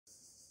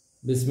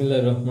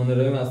বিসমিল্লাহির রহমানির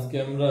রহিম। আজকে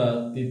আমরা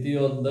তৃতীয়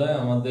অধ্যায়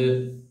আমাদের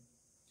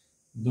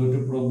দুটো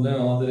প্রবলেম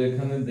আমাদের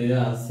এখানে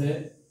দেয়া আছে।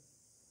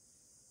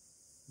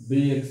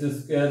 bx²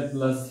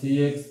 +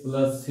 cx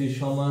 + c =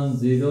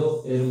 0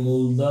 এর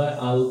মূলদয়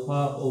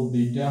আলফা ও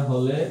বিটা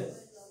হলে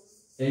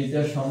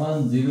এইটা সমান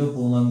 0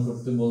 প্রমাণ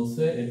করতে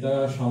বলছে। এটা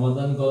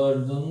সমাধান করার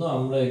জন্য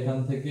আমরা এখান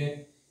থেকে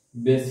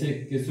বেসিক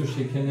কিছু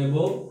শিখে নেব।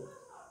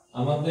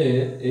 আমাদের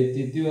এই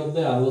তৃতীয়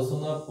অধ্যায়ে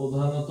আলোচনা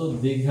প্রধানত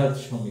দ্বিঘাত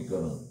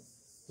সমীকরণ।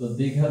 তো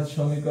দ্বিঘাত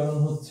সমীকরণ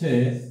হচ্ছে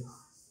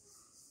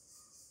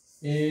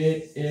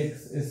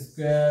ax²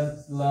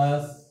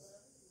 +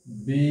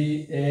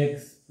 bx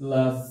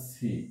 + c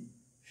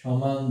 =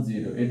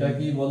 0। এটা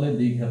কি বলে?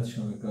 দ্বিঘাত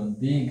সমীকরণ।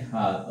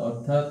 দ্বিঘাত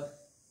অর্থাৎ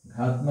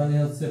ঘাত মানে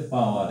হচ্ছে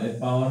পাওয়ার, এর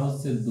পাওয়ার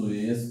হচ্ছে 2,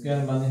 a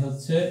স্কয়ার মানে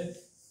হচ্ছে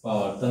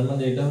পাওয়ার। তার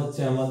মানে এটা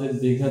হচ্ছে আমাদের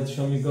দ্বিঘাত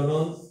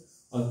সমীকরণ,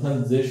 অর্থাৎ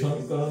যে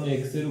সমীকরণে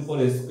x এর উপর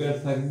স্কয়ার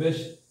থাকবে,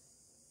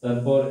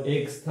 তারপর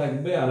x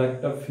থাকবে আর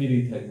একটা ফ্রি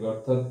থাকবে,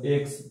 অর্থাৎ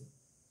x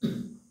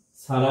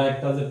ছাড়া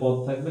একটা যে পদ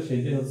থাকবে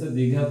সেটাই হচ্ছে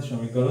দ্বিঘাত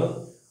সমীকরণ।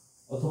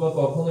 অথবা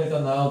কখনো এটা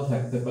নাও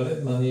থাকতে পারে,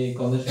 মানে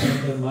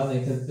কনস্ট্যান্টের মান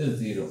এক্ষেত্রে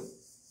 0।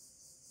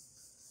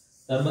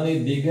 তার মানে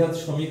দ্বিঘাত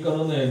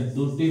সমীকরণের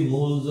দুটি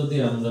মূল যদি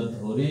আমরা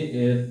ধরি,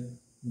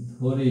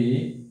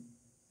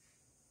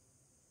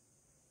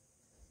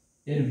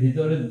 এর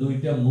ভিতরে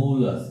দুইটা মূল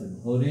আছে,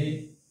 ধরি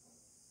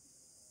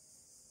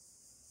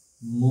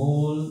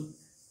মূল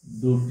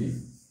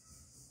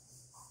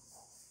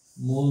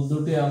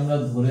দুটি আমরা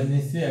ধরে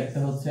নিছি, একটা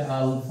হচ্ছে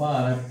আলফা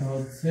আর একটা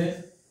হচ্ছে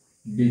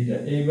বিটা।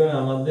 এইবার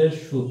আমাদের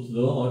সূত্র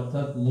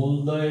অর্থাৎ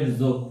মূলদ্বয়ের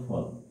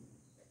যোগফল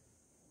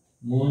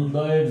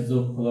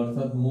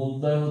অর্থাৎ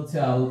মূলদ্বয় হচ্ছে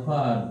আলফা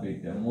আর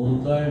বিটা।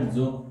 মূলদ্বয়ের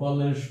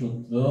যোগফলের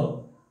সূত্র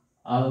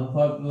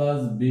আলফা প্লাস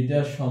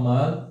বিটা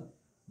সমান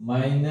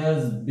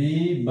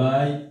 -b/a,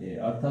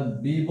 অর্থাৎ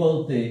b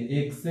বলতে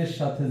x এর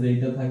সাথে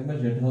যেটা থাকবে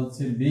সেটা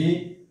হচ্ছে b,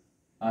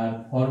 আর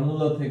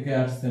ফর্মুলা থেকে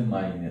আসছে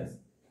 -b/a।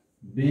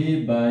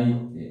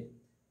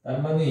 তার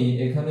মানে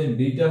এখানে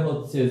বিটা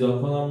হচ্ছে,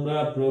 যখন আমরা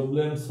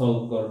প্রবলেম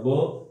সলভ করব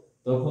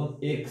তখন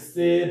x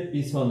এর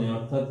পিছনে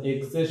অর্থাৎ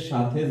x এর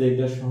সাথে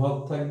যেটা সহগ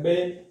থাকবে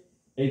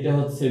এটা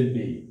হচ্ছে b,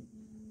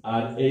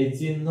 আর এই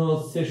চিহ্ন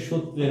হচ্ছে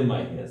সূত্রের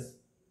মাইনাস।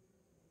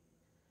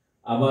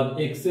 আবার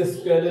x²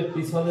 এর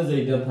পিছনে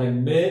যেটা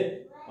থাকবে,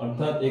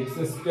 অর্থাৎ x²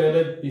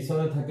 এর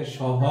পিছনে থাকে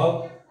সহগ,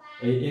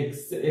 এই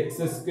x²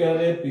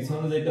 এর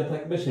পিছনে যেটা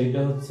থাকবে সেটা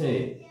হচ্ছে a।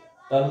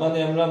 তার মানে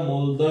আমরা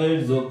মূলদ্বয়ের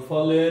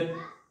যোগফলের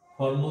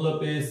ফর্মুলা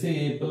পেয়েছি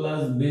a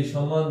 + b =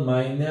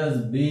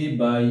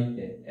 -b/a।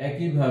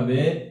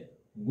 একইভাবে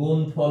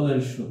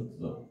গুণফলের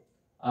সূত্র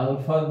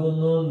আলফা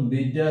গুণন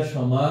বিটা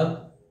সমান,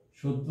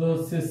 সূত্র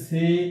হচ্ছে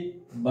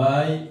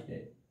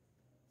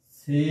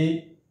c/a।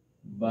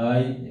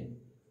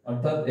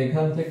 অর্থাৎ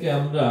এখান থেকে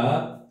আমরা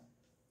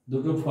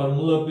দুটো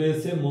ফর্মুলা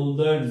পেয়েছি।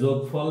 মূলদ্বয়ের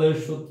যোগফলের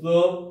সূত্র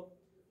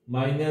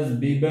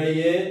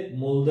 -b/a,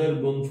 মূলদ্বয়ের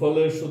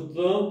গুণফলের সূত্র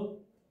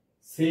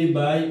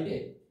c/a।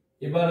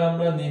 এবার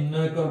আমরা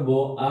নির্ণয় করব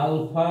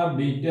আলফা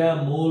বিটা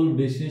মূল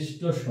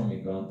বিশিষ্ট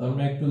সমীকরণ। তো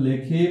আমরা একটু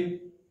লিখি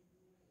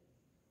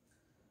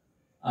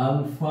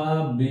আলফা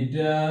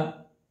বিটা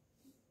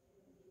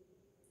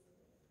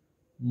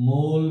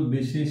মূল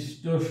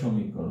বিশিষ্ট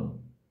সমীকরণ।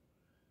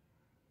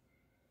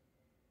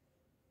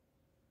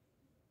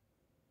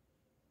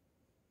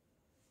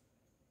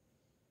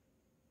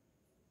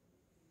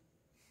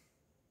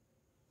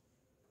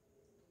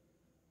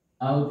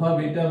 আলফা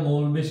বিটা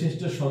মূল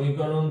বিশিষ্ট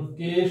সমীকরণ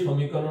কে?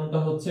 সমীকরণটা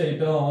হচ্ছে,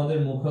 এটাও আমাদের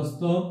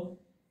মুখস্থ,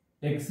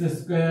 x²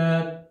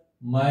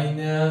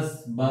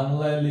 -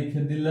 বাংলায়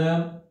লিখে দিলাম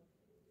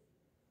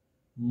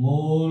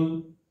মূল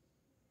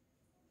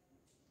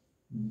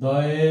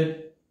দ্বয়ের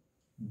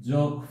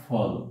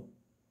যোগফল,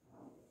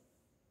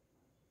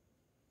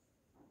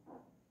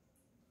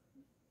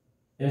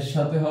 এর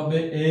সাথে হবে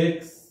x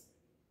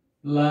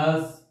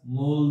প্লাস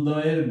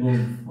মূলদ্বয়ের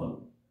গুণফল।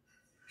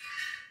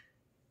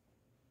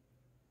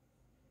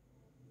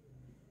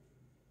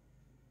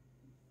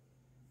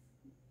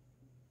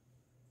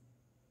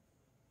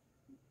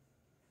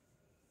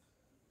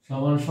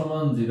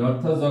 সমান 0।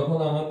 অর্থাৎ যখন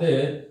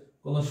আমাদের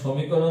কোন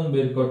সমীকরণ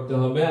বের করতে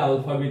হবে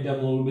আলফা বিটা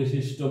মূল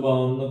বিশিষ্ট বা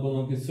অন্য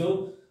কোনো কিছু,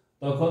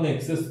 তখন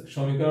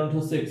সমীকরণটা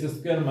হচ্ছে x²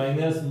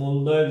 -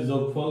 মূলদ্বয়ের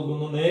যোগফল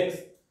গুণন x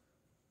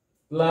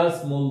প্লাস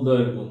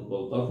মূলদ্বয়ের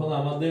গুণফল। তখন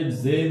আমাদের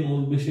যে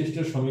মূল বিশিষ্ট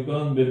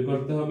সমীকরণ বের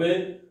করতে হবে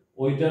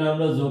ওইটার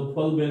আমরা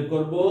যোগফল বের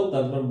করব,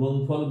 তারপর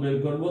গুণফল বের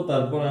করব,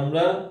 তারপর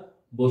আমরা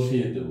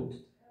বসিয়ে দেব।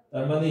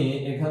 তার মানে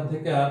এখান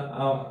থেকে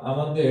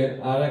আমাদের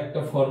আর একটা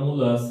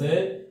ফর্মুলা আছে,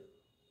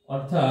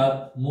 অর্থাৎ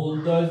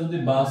মূলদ্বয় যদি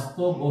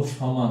বাস্তব ও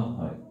সমান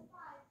হয়,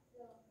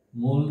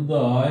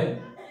 মূলদ্বয়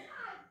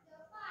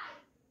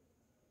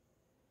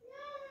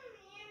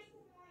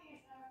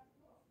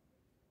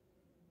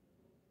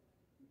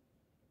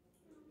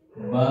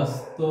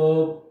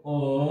বাস্তব ও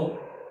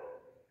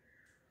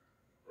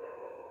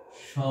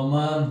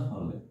সমান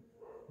হলে,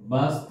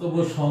 বাস্তব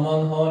ও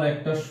সমান হওয়ার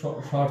একটা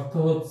শর্ত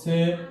হচ্ছে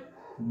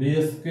b²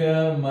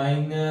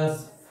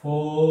 -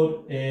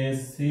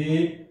 4ac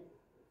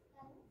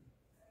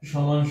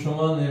সমান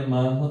সমান এর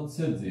মান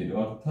হচ্ছে 0,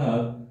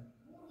 অর্থাৎ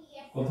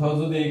কোথাও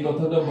যদি এই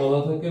কথাটা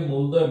বলা থাকে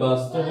মূলদ্বয়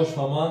বাস্তব ও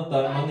সমান,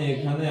 তার মানে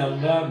এখানে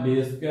আমরা b²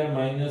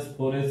 -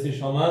 4ac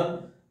সমান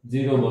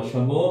 0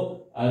 বসাবো।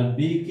 আর b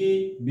কি?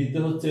 b তে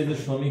হচ্ছে যে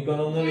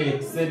সমীকরণের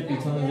x এর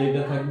পিছনে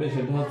যেটা থাকবে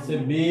সেটা হচ্ছে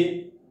b,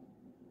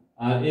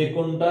 আর a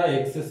কোনটা?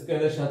 x²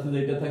 এর সাথে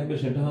যেটা থাকবে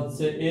সেটা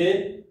হচ্ছে a,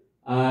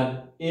 আর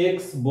x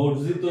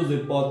বর্জিত যে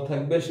পদ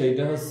থাকবে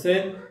সেটা হচ্ছে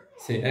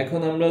c। এখন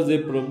আমরা যে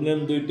প্রবলেম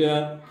দুইটা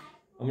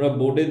আমরা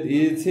বোর্ডে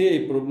দিয়েছি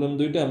এই প্রবলেম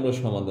দুইটা আমরা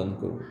সমাধান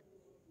করব।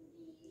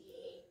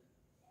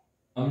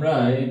 আমরা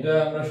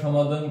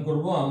সমাধান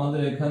করব।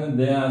 আমাদের এখানে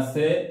দেয়া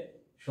আছে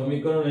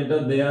সমীকরণ, এটা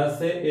দেয়া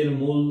আছে, এর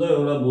মূলদ্বয়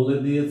ওরা বলে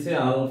দিয়েছে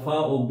আলফা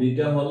ও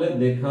বিটা হলে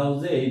দেখাও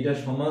যে এইটা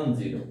সমান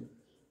 0।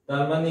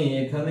 তার মানে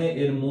এখানে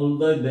এর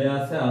মূলদ্বয় দেয়া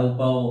আছে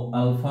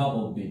আলফা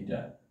ও বিটা।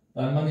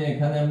 তার মানে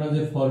এখানে আমরা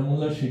যে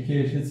ফর্মুলা শিখে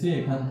এসেছি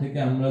এখান থেকে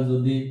আমরা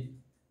যদি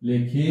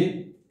লিখি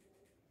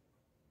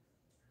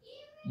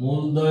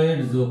মূলদ্বয়ের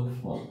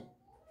যোগফল,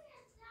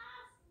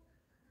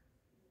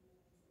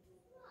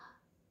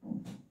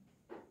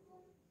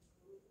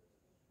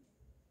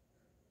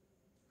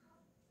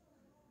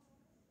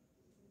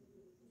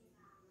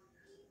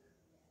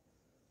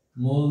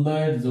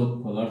 মূলদ্বয়ের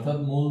যোগফল অর্থাৎ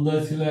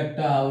মূলদ্বয় ছিল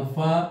একটা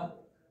আলফা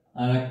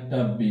আর একটা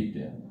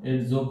বিটা, এর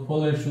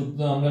যোগফলের সূত্র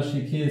আমরা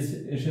শিখে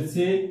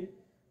এসেছি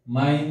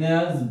 -b/a।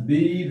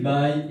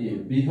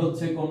 b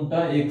হচ্ছে কোনটা?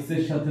 x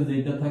এর সাথে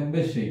যেটা থাকবে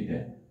সেইটা,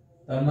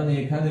 তার মানে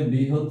এখানে b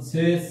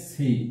হচ্ছে c,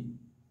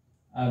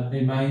 আর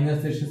এই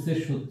মাইনাস এসেছে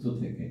সূত্র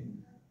থেকে,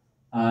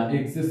 আর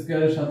x²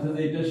 এর সাথে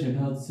যেটা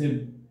সেটা হচ্ছে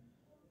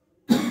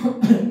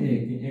a,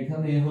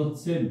 এখানে a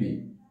হচ্ছে b।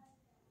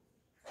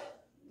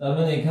 তার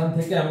মানে এখান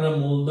থেকে আমরা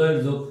মূলদ্বয়ের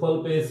যোগফল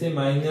পেয়েছি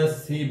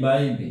 -c/b।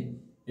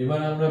 এবার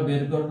আমরা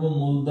বের করব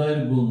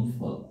মূলদ্বয়ের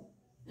গুণফল।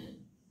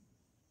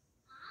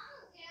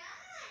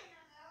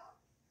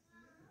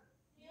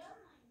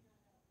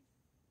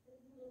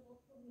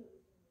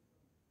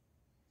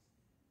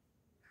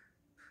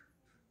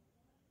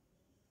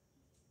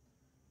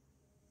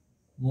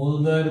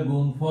 মূলদ্বয়ের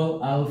গুণফল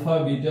আলফা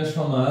বিটা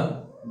সমান,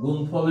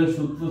 গুণফলের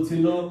সূত্র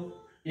ছিল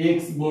x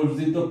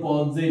বর্জিত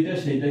পদ যেটা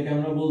সেটাকে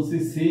আমরা বলছি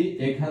c,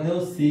 এখানেও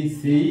c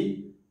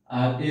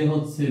আর a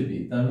হচ্ছে b।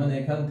 তার মানে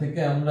এখান থেকে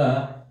আমরা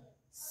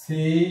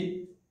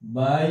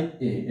c/a,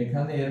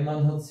 এখানে এর মান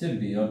হচ্ছে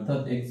b,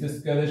 অর্থাৎ x²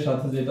 এর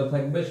সাথে যেটা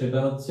থাকবে সেটা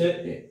হচ্ছে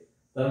a।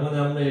 তার মানে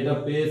আমরা এটা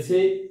পেয়েছি।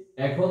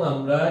 এখন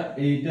আমরা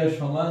এইটা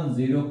সমান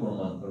 0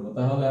 প্রমাণ করব।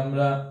 তাহলে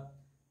আমরা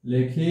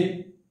লিখি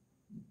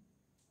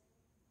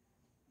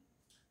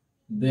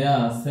দেয়া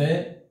আছে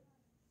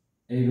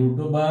এই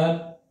 √α/β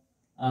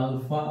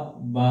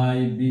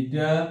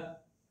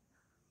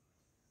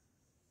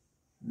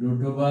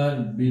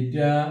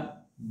 √β/α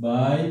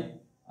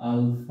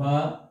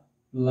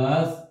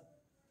প্লাস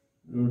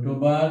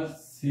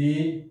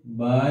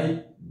 √c/b।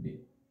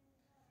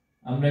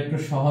 আমরা একটু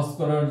সহজ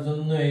করার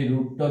জন্য এই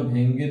রুটটা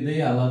ভেঙে দেই,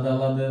 আলাদা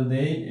আলাদা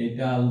দেই।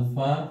 এটা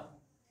আলফা,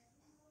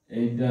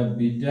 এইটা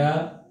বিটা,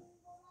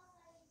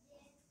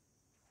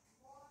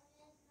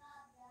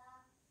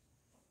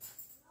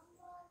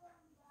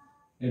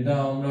 এটা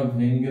আমরা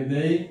ভেঙে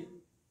দেই।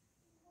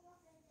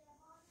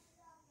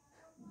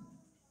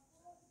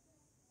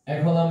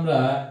 এখন আমরা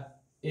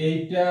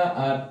এইটা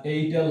আর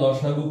এইটা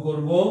লসাগু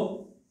করব,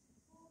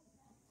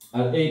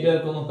 আর এইটার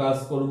কোনো কাজ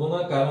করব না।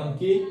 কারণ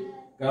কি?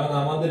 কারণ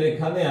আমাদের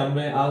এখানে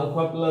আমরা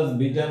আলফা প্লাস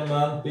বিটার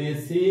মান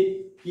পেয়েছি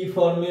কি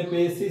ফর্মে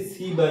পেয়েছি?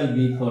 c/b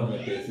ফর্মে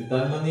পেয়েছি।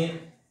 তার মানে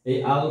এই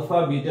আলফা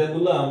বিটা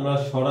গুলো আমরা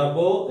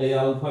সরাবো, এই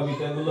আলফা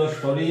বিটা গুলো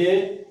সরিয়ে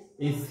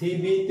এই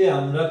cb তে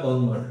আমরা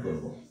কনভার্ট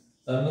করব।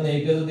 তার মানে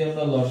এইটা যদি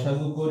আমরা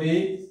লসাগু করি,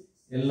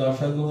 এর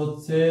লসাগু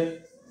হচ্ছে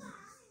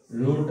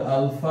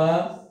 √α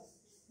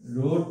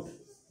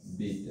 √β।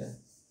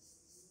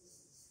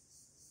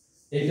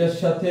 এইটার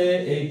সাথে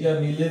এইটা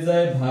মিলে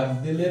যায়, ভাগ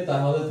দিলে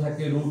তাহলে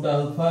থাকে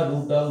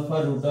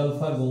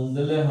 √α গুণ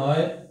দিলে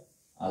হয়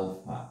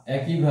আলফা।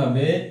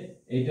 একইভাবে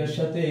এইটার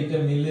সাথে এইটা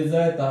মিলে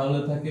যায় তাহলে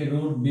থাকে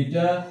 √β,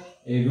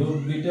 এই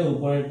 √β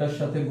উপরেরটার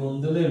সাথে গুণ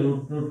দিলে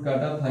 √√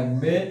 কাটা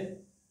থাকবে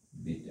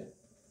বিটা।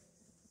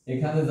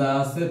 এখানে যা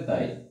আছে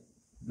তাই,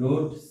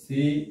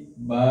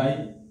 √c/√b।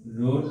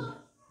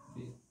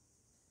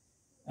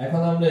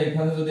 এখন আমরা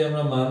এখানে যদি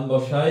আমরা মান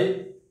বসাই,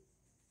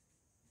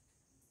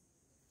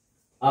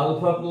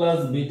 আলফা প্লাস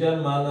বিটার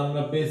মান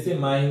আমরা পেয়েছি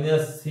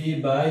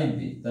 -c/b।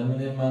 তার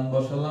মানে মান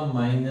বসালাম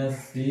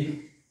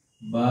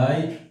 -c/b।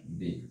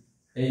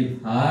 এই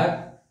ভাগ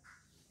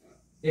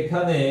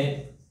এখানে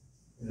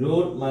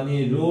রুট মানে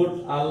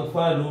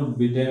 √α √β,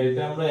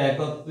 এটা আমরা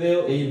একত্রেও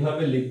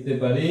এইভাবে লিখতে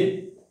পারি।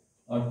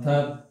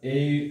 অর্থাৎ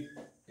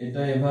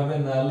এটা এভাবে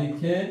না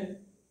লিখে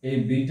এই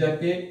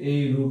বিটাকে এই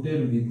রুটের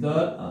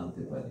ভিতর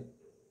আনতে পারি,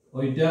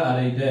 ওইটা আর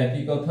এইটা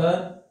একই কথা।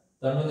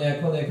 তার মানে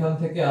এখন এখান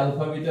থেকে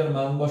আলফা বিটার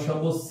মান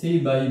বসাবো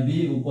c/b,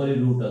 উপরে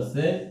রুট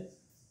আছে,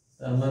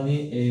 তার মানে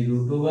এই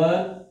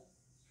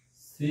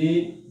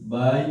 √c/b।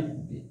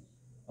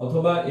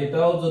 অথবা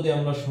এটাও যদি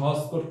আমরা সহজ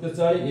করতে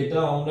চাই, এটা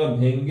আমরা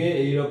ভেঙে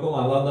এইরকম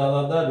আলাদা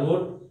আলাদা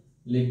রুট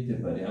লিখতে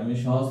পারি। আমি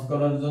সহজ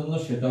করার জন্য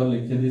সেটাও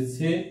লিখে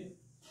দিচ্ছি।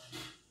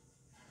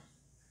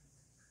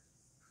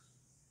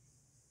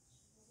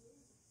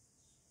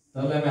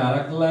 তাহলে আমি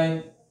আরেক লাইন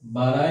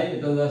বাড়াই,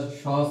 এটা জাস্ট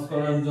সহজ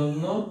করার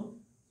জন্য।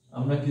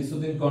 আমরা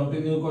কিছুদিন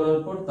কন্টিনিউ করার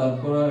পর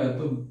তারপর আর এত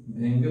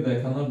ভেঙে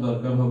দেখানোর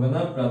দরকার হবে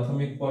না,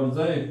 প্রাথমিক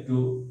পর্যায়ে একটু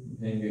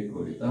ভেঙে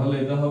করি। তাহলে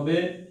এটা হবে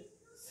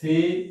C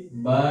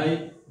by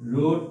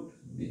root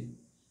B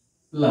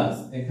plus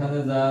এখানে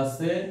যা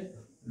আছে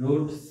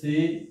root C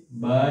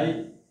by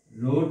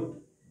root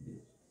B.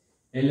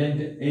 এই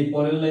লাইনটা, এই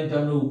পরের লাইনটা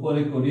আমরা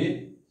উপরে করি।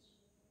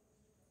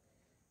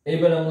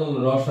 এবার আমরা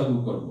লসাগু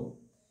করব।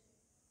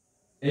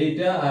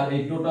 এইটা আর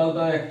এই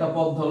টোটালটা একটা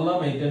পদ ধরলাম,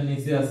 এইটার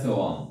নিচে আছে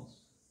 1,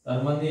 তার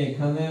মানে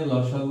এখানে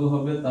লসাগু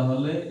হবে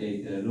তাহলে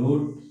এইটা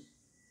root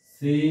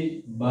C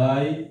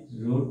by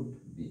root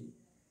B.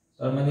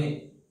 তার মানে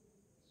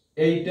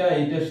এইটা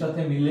এইটার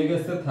সাথে মিলে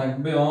গেছে,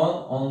 থাকবে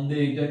অন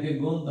দিয়ে এইটাকে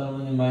গুণ, তার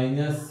মানে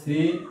মাইনাস সি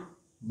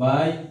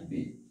বাই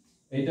বি।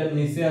 এইটার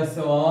নিচে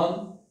আছে 1,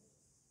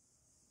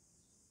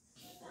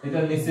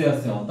 এটার নিচে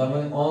আছে 1, তার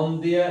মানে অন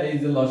দিয়া এই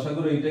যে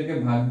লসাগুর এইটাকে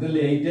ভাগ দিলে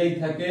এইটাই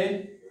থাকে,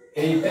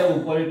 এইটা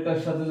উপরেরটার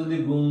সাথে যদি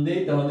গুণ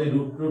দেই তাহলে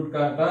রুট রুট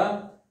কাটা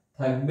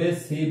থাকবে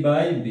সি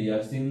বাই বি,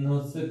 আর চিহ্ন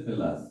হচ্ছে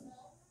প্লাস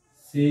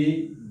সি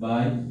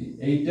বাই বি।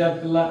 এইটা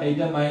প্লাস,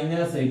 এইটা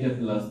মাইনাস, এইটা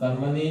প্লাস, তার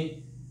মানে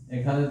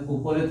এখানে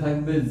উপরে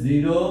থাকবে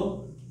 0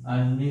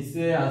 আর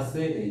নিচে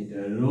আছে এইটা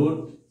root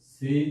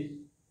C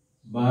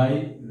by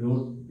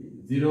root B.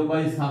 0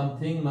 by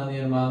something মানে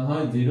এর মান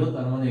হয় 0,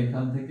 তার মানে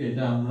এখান থেকে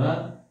এটা আমরা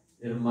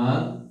এর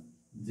মান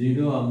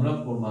 0 আমরা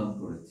প্রমাণ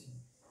করেছি।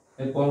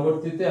 এর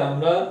পরবর্তীতে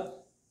আমরা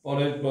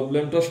পরের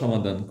প্রবলেমটা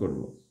সমাধান করব।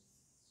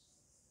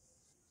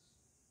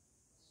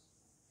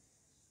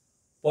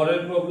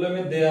 পরের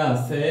প্রবলেমে দেয়া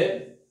আছে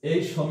এই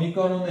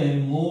সমীকরণের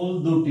মূল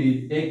দুটির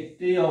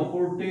একটি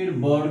অপরটির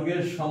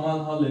বর্গের সমান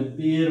হলে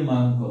পি এর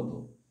মান কত।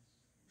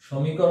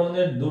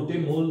 সমীকরণের দুটি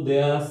মূল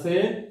দেয়া আছে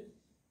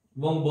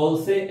এবং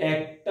বলছে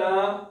একটা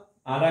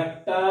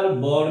আরেকটার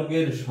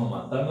বর্গের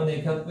সমান, তার মানে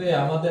এক্ষেত্রে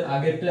আমাদের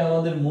আগেরটা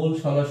আমাদের মূল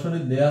সরাসরি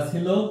দেয়া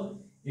ছিল,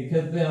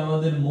 এক্ষেত্রে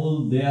আমাদের মূল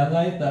দেয়া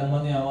নাই, তার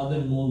মানে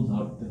আমাদের মূল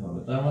ধরতে হবে।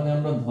 তার মানে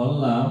আমরা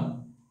ধরলাম,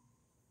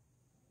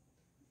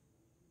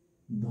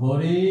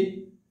 ধরি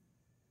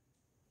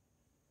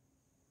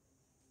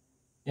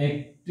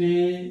একটি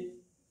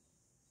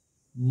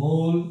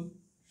মূল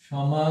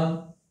সমান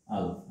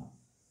আলফা,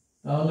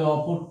 তাহলে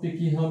অপরটি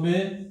কি হবে?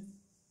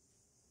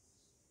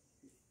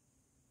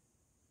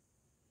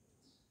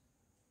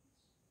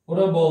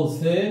 ওরা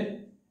বলছে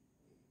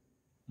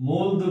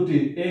মূল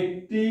দুটির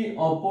একটি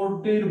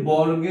অপরটির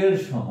বর্গের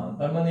সমান,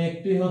 তার মানে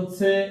একটি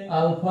হচ্ছে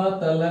আলফা,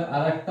 তাহলে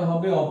আরেকটা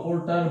হবে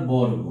অপরটার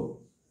বর্গ,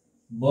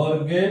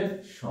 বর্গের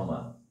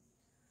সমান।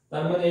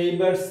 তার মানে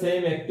এইবার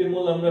সেম একটি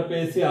মূল আমরা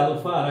পেয়েছি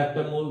আলফা, আর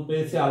একটা মূল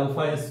পেয়েছি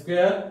আলফা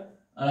স্কয়ার,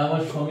 আর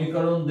আমার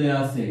সমীকরণ দেয়া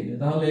আছে এটা।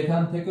 তাহলে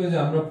এখান থেকে যে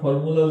আমরা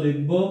ফর্মুলা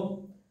লিখব,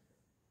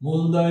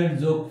 মূলদ্বয়ের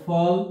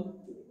যোগফল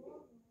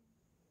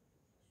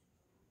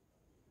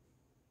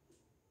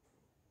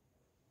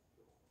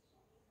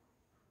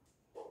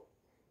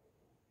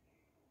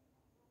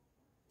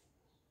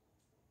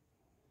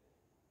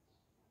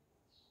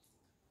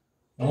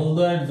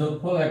মূলদ্বয়ের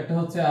যোগফল, একটা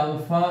হচ্ছে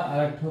আলফা আর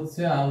একটা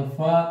হচ্ছে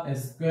আলফা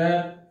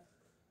স্কয়ার।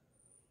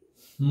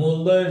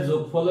 মূলদ্বয়ের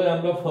যোগফলের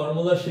আমরা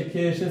ফর্মুলা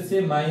শিখে এসেছি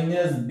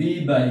মাইনাস বি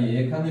বাই এ।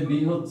 এখানে বি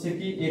হচ্ছে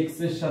কি এক্স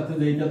এর সাথে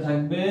যেটা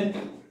থাকবে,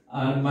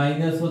 আর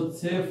মাইনাস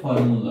হচ্ছে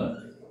ফর্মুলা,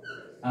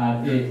 আর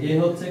এ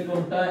হচ্ছে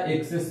কোনটা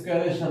এক্স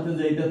স্কয়ার এর সাথে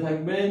যেটা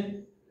থাকবে,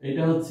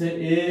 এটা হচ্ছে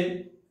এ,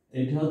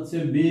 এটা হচ্ছে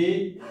বি,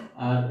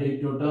 আর এই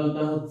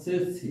টোটালটা হচ্ছে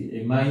সি,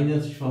 এই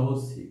মাইনাস সহ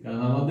সি।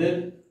 কারণ আমাদের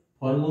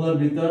ফর্মুলার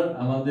ভিতর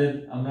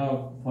আমরা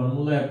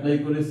ফর্মুলা অ্যাপ্লাই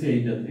করেছি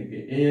এইটা থেকে,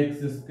 ax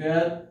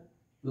square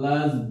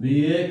plus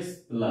bx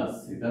plus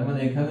c, তার মানে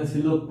এখানে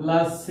ছিল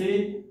প্লাস c,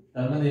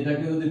 তার মানে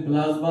এটাকে যদি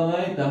প্লাস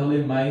বানাই তাহলে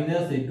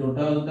মাইনাস, এই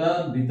টোটালটা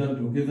ভিতর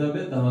ঢুকে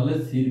যাবে, তাহলে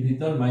c এর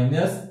ভিতর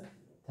মাইনাস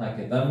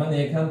থাকে। তার মানে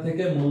এখান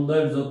থেকে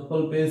মূলদ্বয়ের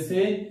যোগফল পেয়েছি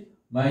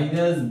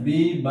মাইনাস b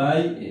বাই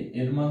a,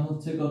 এর মান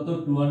হচ্ছে কত?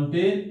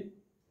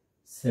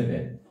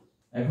 27।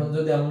 এখন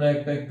যদি আমরা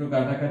একটু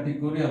কাটাকাটি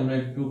করি, আমরা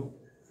একটু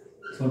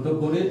ছোট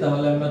করি,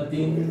 তাহলে আমরা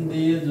 3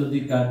 দিয়ে যদি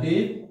কাটি,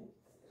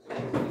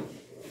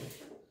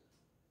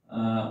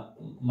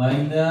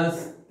 মাইনাস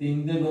 3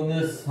 দিয়ে গুণে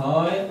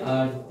 6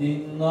 আর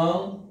 3 নং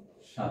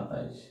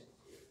 27।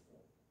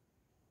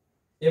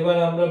 এবার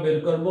আমরা বের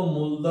করব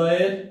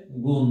মূলদ্বয়ের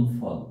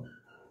গুণফল।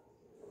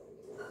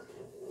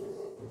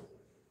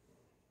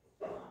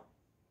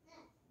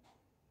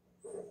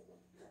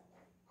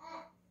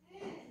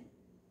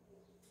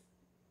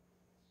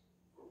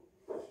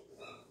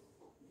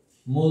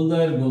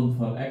 মূলদ্বয়ের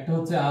গুণফল একটা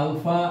হচ্ছে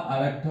আলফা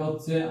আর একটা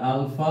হচ্ছে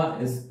আলফা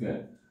স্কয়ার।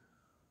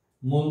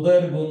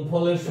 মূলদ্বয়ের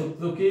গুণফলের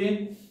সূত্র কি?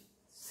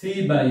 সি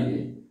বাই এ।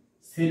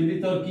 সির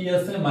ভিতর কি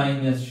আছে?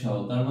 মাইনাস সহ,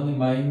 তার মানে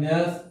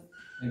মাইনাস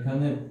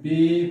এখানে পি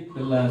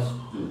প্লাস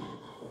 2,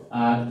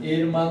 আর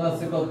এর মান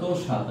আছে কত?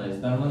 27,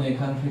 তার মানে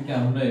এখান থেকে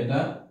আমরা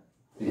এটা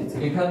পেয়েছি।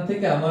 এখান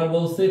থেকে আমার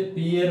বলছে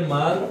পি এর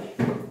মান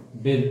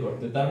বের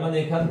করতে। তার মানে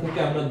এখান থেকে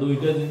আমরা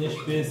দুইটা জিনিস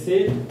পেয়েছি,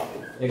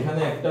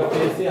 এখানে একটা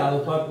পেয়েছি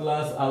আলফা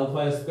প্লাস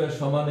আলফা স্কয়ার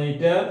সমান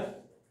এইটা,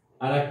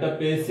 আর একটা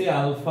পেয়েছি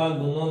আলফা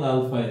গুণন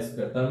আলফা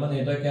স্কয়ার। তার মানে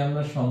এটাকে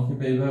আমরা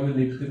সংক্ষেপে এইভাবে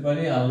লিখতে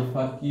পারি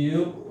আলফা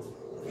কিউব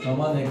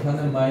সমান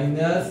এখানে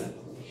মাইনাস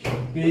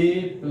পি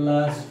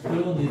প্লাস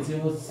 2 নিচে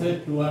হচ্ছে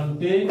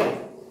 27।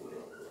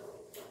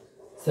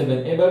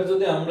 এবার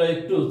যদি আমরা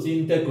একটু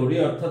চিন্তা করি,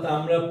 অর্থাৎ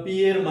আমরা পি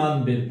এর মান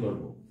বের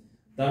করব।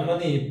 তার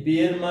মানে পি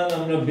এর মান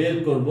আমরা বের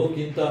করব,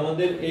 কিন্তু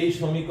আমাদের এই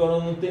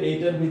সমীকরণতে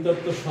এইটার ভিতর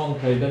তো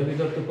সংখ্যা, এটার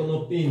ভিতর তো কোনো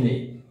পি নেই।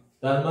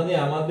 তার মানে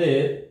আমাদের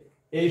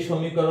এই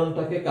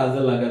সমীকরণটাকে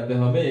কাজে লাগাতে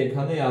হবে।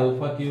 এখানে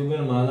আলফা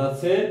কিউবের মান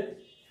আছে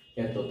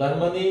এত। তার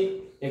মানে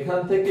এখান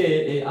থেকে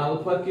এই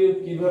আলফা কিউব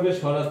কিভাবে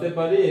সরাতে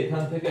পারি,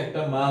 এখান থেকে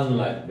একটা মান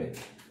লাগবে।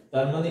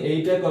 তার মানে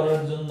এইটা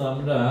করার জন্য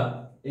আমরা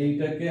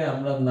এইটাকে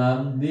আমরা নাম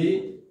দিই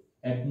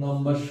 1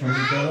 নম্বর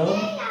সমীকরণ।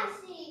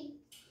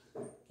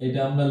 এটা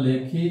আমরা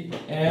লিখি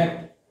 1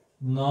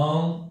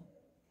 নং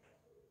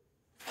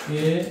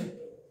কে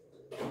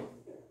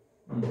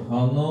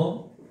ঘন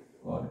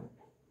করে।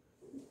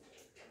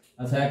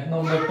 আচ্ছা 1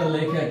 নম্বরটা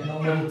লিখে 1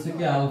 নম্বর হচ্ছে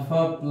কি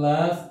আলফা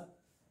প্লাস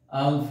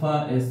আলফা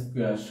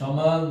স্কয়ার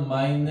সমান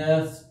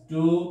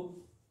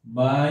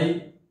 -2/9।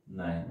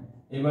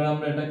 এবার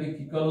আমরা এটাকে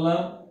কি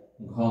করলাম,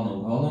 ঘন।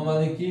 ঘন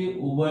মানে কি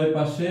উভয়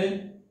পাশে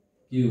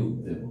কিউব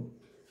দেব,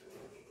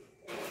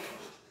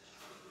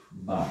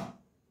 বা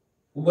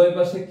উভয়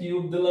পাশে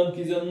কিউব দিলাম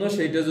কি জন্য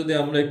সেটা যদি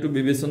আমরা একটু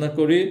বিবেচনা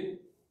করি।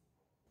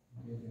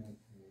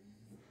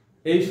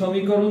 এই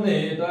সমীকরণে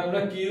এটা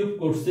আমরা কিউব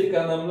করছি,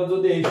 কারণ আমরা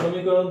যদি এই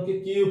সমীকরণকে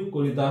কিউব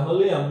করি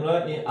তাহলে আমরা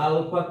এই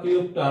আলফা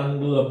কিউব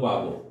টার্মগুলো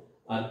পাবো,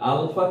 আর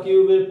আলফা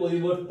কিউবের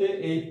পরিবর্তে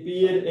এই পি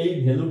এর এই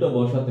ভ্যালুটা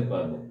বসাতে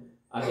পারবো।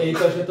 আর এই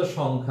পাশে তো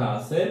সংখ্যা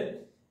আছে।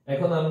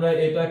 এখন আমরা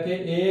এটাকে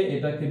এ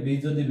এটাকে বি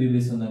যদি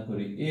বিবেচনা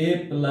করি, a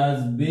প্লাস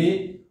বি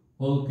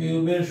হোল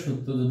কিউবের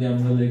সূত্র যদি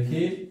আমরা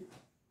লিখি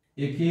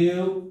a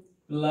cube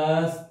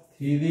plus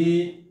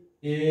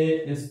 3a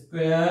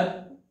square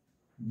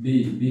b,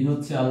 b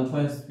হচ্ছে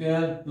alpha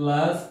square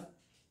plus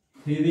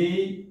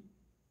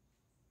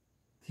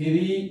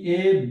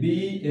 3ab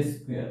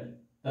square.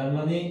 তার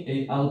মানে এই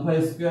আলফা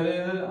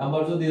স্কয়ারের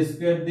আবার যদি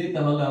স্কয়ার দিই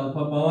তাহলে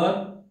আলফা পাওয়ার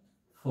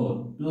 4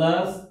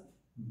 প্লাস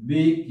b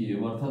কিউব,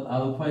 অর্থাৎ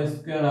আলফা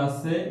স্কয়ার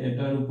আছে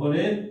এটার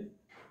উপরে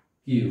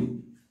কিউব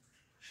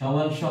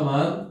সমান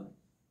সমান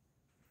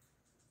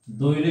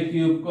 2 রে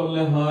কিউব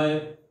করলে হয়,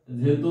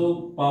 যেহেতু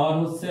পাওয়ার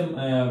হচ্ছে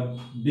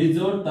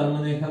বিজোড় তার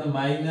মানে এখানে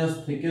মাইনাস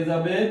থেকে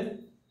যাবে,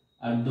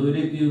 আর 2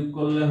 রে কিউব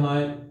করলে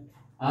হয়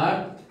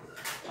 8,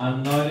 আর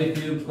 9 রে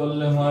কিউব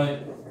করলে হয়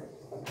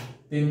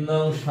 3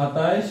 9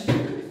 27,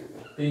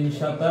 3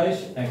 27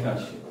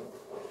 81।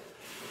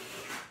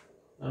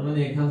 তার মানে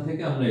এখান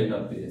থেকে আমরা এটা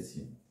পেয়েছি।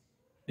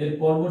 এর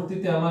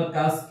পরবর্তীতে আমার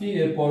কাজ কি,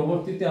 এর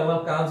পরবর্তীতে আমার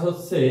কাজ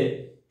হচ্ছে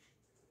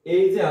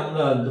এই যে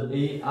আমরা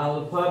এই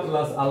আলফা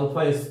প্লাস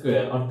আলফা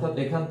স্কয়ার, অর্থাৎ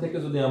এখান থেকে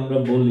যদি আমরা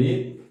বলি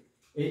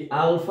এই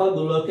আলফা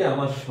গুলোকে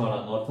আমার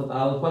সরানো, অর্থাৎ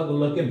আলফা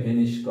গুলোকে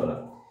ভ্যানিশ করা,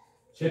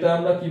 সেটা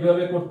আমরা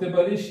কিভাবে করতে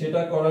পারি,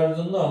 সেটা করার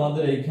জন্য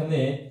আমাদের এখানে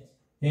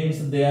হিন্টস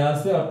দেয়া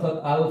আছে। অর্থাৎ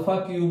আলফা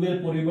কিউবের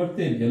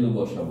পরিবর্তে ভ্যালু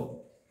বসাবো,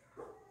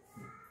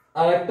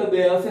 আর একটা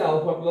দেয়া আছে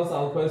আলফা প্লাস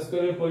আলফা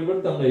স্কয়ারের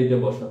পরিবর্তে আমরা এইটা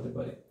বসাতে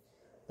পারি।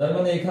 তার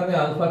মানে এখানে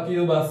আলফা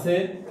কিউব আছে,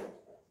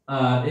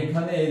 আর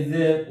এখানে এই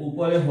যে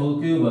উপরে হোল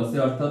কিউব আছে,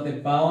 অর্থাৎ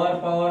পাওয়ার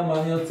পাওয়ার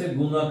মানে হচ্ছে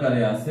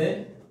গুণাকারে আছে।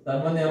 তার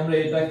মানে আমরা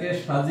এটাকে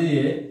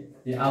সাজিয়ে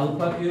এই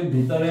আলফা কিউব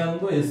ভিতরে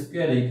আনবো,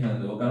 স্কয়ার এখানে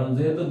দেব, কারণ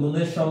যেহেতু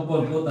গুণের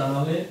সম্পর্ক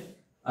তাহলে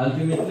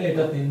আলটিমেটলি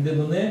এটা 3 দিয়ে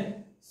গুণে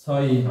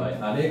 6ই হয়।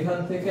 আর এখান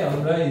থেকে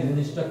আমরা এই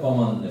জিনিসটা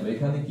কমন নেব।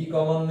 এখানে কি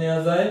কমন নেওয়া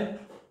যায়,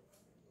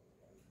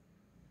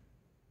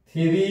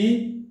 3,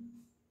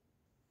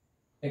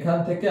 এখান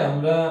থেকে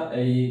আমরা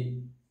এই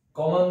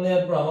কমন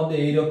নেওয়ার পর আমাদের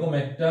এইরকম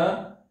একটা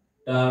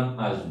টার্ম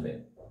আসবে।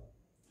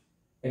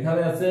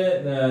 এখানে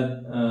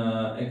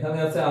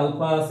আছে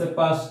আলফা আছে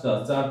 5টা,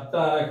 4টা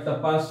আর একটা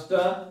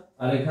 5টা,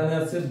 আর এখানে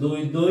আছে 2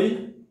 2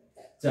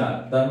 4।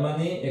 তার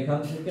মানে এখান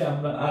থেকে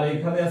আমরা, আর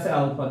এখানে আছে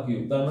আলফা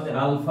কিউব, তার মানে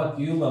আলফা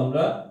কিউব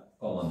আমরা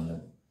কমন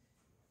নেব।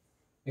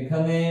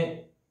 এখানে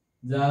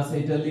যা আছে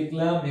এটা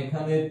লিখলাম,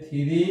 এখানে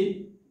 3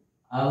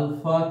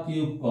 আলফা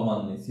কিউব কমন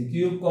নিছি।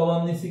 কিউব কমন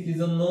নিছি কি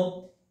জন্য,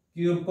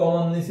 কিউব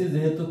কমন নিছি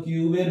যেহেতু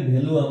কিউবের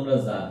ভ্যালু আমরা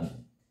জানি।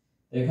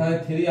 এখানে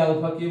 3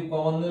 আলফা কিউব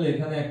কমন নিলে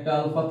এখানে একটা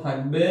আলফা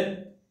থাকবে,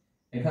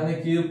 এখানে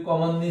কিউব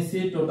কমন নিছি,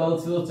 টোটাল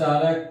ছিল 4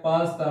 1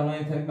 5, তার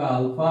মানে থাকবে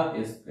আলফা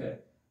স্কয়ার।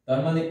 তার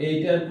মানে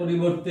এইটার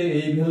পরিবর্তে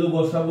এই ভ্যালু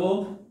বসাবো,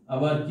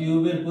 আবার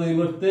কিউবের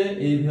পরিবর্তে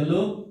এই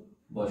ভ্যালু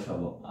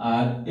বসাবো,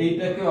 আর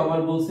এইটাকে আবার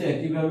বলছে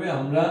একই ভাবে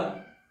আমরা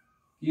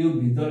কিউব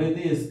ভিতরে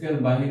দিয়ে স্কয়ার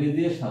বাইরে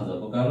দিয়ে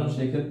সাজাবো, কারণ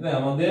সেই ক্ষেত্রে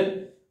আমাদের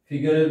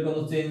ফিগারের কোনো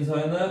চেঞ্জ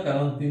হয় না,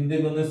 কারণ 3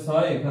 দিয়ে গুণে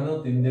 6, এখানেও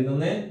 3 দিয়ে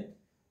গুণে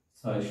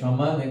 6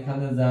 সমান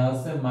এখানে যা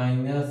আছে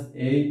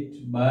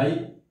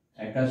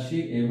 -8/81।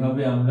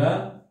 এইভাবে আমরা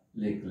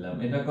লিখলাম।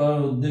 এটা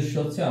করার উদ্দেশ্য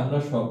হচ্ছে আমরা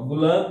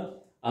সবগুলা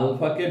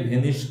আলফাকে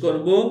ভ্যানিশ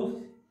করব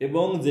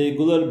এবং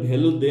যেগুলোর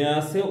ভ্যালু দেয়া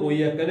আছে ওই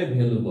আকারে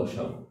ভ্যালু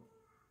বসাবো।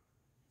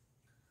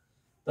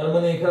 তার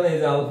মানে এখানে এই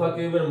যে আলফা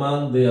কিউবের মান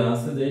দেয়া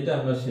আছে যেটা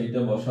আমরা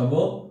সেইটা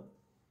বসাবো।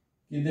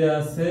 কি দেয়া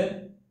আছে?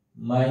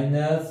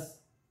 মাইনাস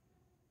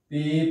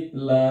পি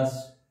প্লাস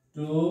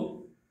 2,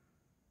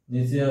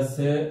 নিচে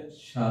আছে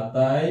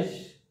 27,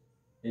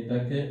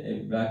 এটাকে এই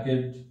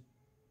ব্র্যাকেট,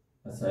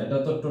 আচ্ছা এটা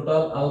তো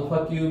টোটাল আলফা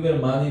কিউবের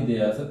মানই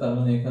দেয়া আছে, তার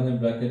মানে এখানে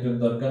ব্র্যাকেটের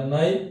দরকার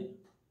নাই,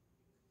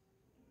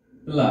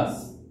 প্লাস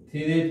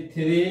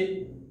 3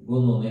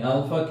 গুণন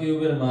আলফা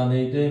কিউবের মান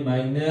এইটাই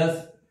মাইনাস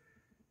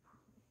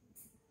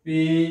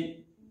পি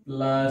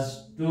প্লাস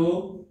 2,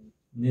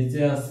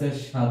 নিচে আছে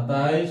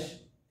 27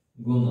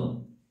 গুণন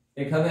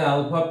এখানে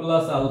alpha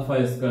plus alpha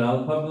square,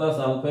 alpha plus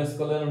alpha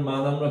স্কয়ারের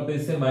মান আমরা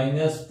পেয়েছি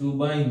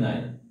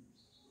 -2/9,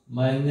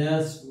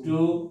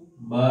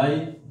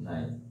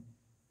 -2/9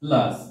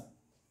 প্লাস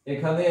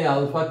এখানে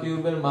আলফা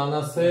কিউবের মান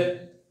আছে,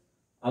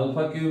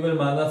 আলফা কিউবের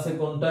মান আছে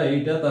কোনটা?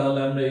 এইটা, তাহলে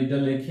আমরা এইটা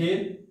লিখি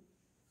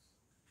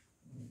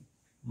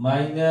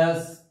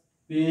মাইনাস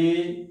পি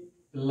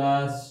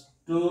প্লাস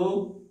 2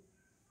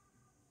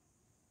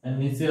 আর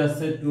নিচে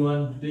আছে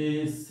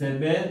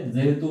 27,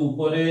 যেহেতু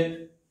উপরে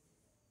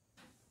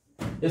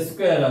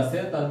স্কয়ার আছে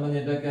তার মানে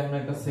এটাকে আমরা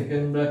একটা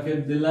সেকেন্ড ব্র্যাকেট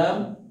দিলাম,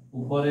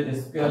 উপরে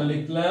স্কয়ার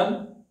লিখলাম,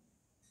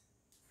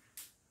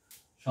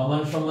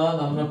 সমান সমান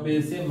আমরা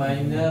পেয়েছি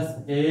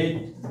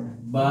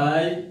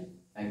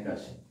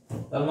 -8/81।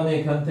 তার মানে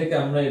এখান থেকে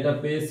আমরা এটা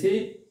পেয়েছি।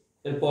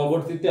 এর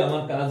পরবর্তীতে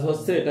আমার কাজ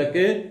হচ্ছে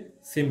এটাকে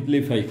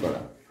সিম্পলিফাই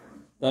করা।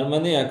 তার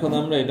মানে এখন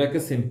আমরা এটাকে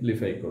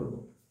সিম্পলিফাই করব।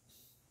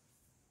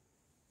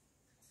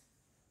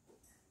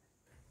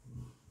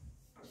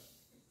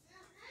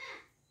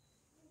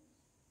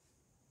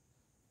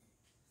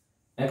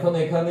 এখন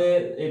এখানে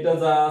এটা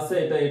যা আছে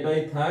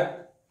এটাই থাক,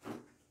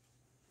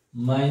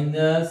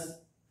 মাইনাস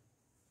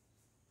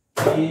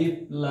পি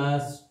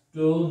প্লাস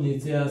 2,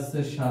 নিচে আছে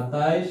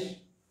 27,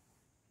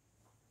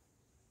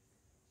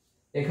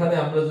 এখানে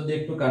আমরা যদি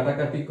একটু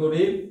কাটাকাটি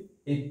করি,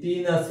 এই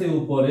 3 আছে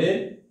উপরে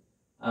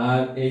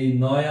আর এই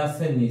 9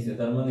 আছে নিচে,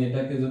 তার মানে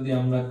এটাকে যদি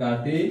আমরা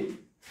কাটি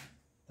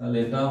তাহলে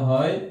এটা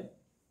হয়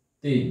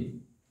 3,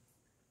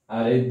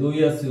 আর এই 2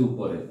 আছে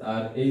উপরে,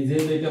 আর এই যে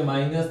এটা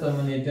মাইনাস, তার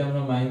মানে এটা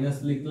আমরা মাইনাস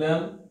লিখলাম,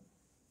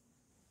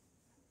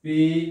 পি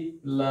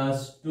প্লাস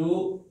 2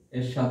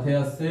 এর সাথে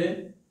আছে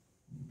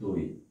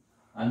 2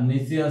 আর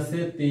নিচে আছে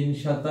 3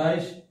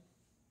 27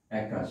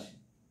 81,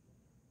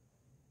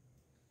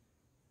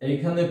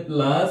 এইখানে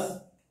প্লাস,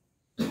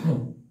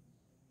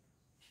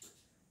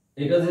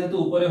 এটা যেহেতু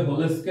উপরে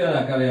হোল স্কয়ার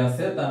আকারে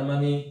আছে তার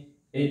মানে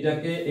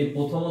এইটাকে এই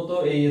প্রথমত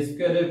এই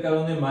স্কয়ারের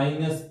কারণে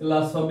মাইনাস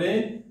প্লাস হবে,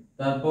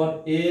 তারপর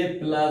a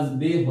প্লাস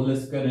b হোল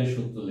স্কয়ারের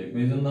সূত্র লিখব।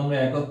 এইজন্য আমরা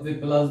একত্রে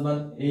প্লাস মান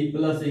এই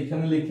প্লাস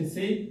এখানে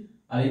লিখেছি,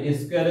 আর এই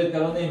স্কয়ারের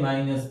কারণে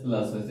মাইনাস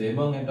প্লাস হয়েছে,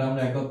 এবং এটা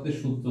আমরা একত্রে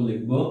সূত্র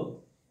লিখব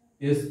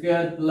a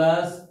স্কয়ার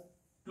প্লাস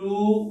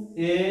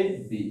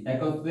 2ab,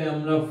 একত্রে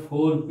আমরা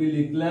 4p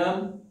লিখলাম,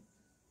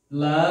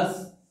 প্লাস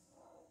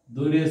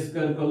 2 এর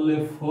স্কয়ার করলে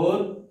 4,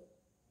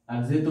 আর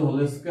যেহেতু হোল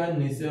স্কয়ার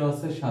নিচে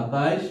আছে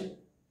 27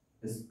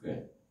 স্কয়ার,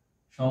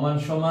 সমান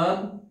সমান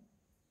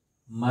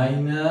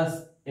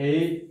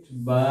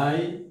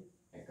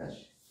 -8/81।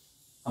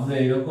 আমরা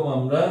এরকম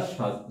আমরা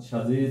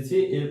সাজিয়েছি।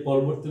 এর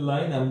পরবর্তী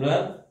লাইন আমরা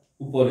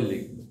উপরে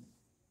লিখব।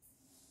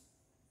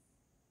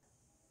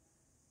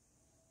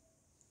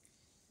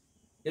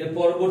 এর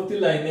পরবর্তী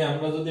লাইনে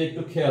আমরা যদি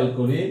একটু খেয়াল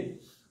করি,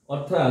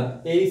 অর্থাৎ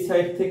এই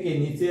সাইড থেকে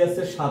নিচে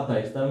আছে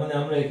 27, তার মানে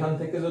আমরা এখান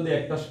থেকে যদি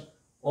একটা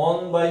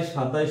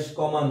 1/27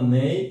 কমান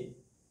নেই,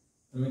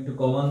 আমি একটু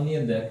কমান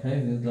নিয়ে দেখাই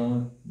যেহেতু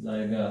আমার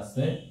জায়গা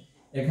আছে,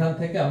 এখান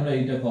থেকে আমরা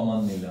এইটা কমান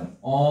নিলাম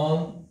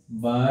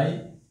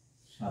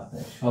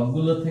 1/27,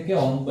 সবগুলো থেকে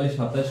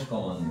 1/27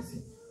 কমান নিছি।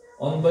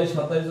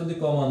 1/27 যদি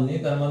কমান নিই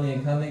তার মানে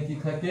এখানে কি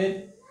থাকে?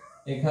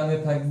 এখানে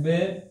থাকবে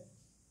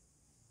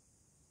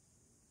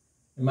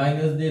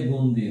মাইনাস দিয়ে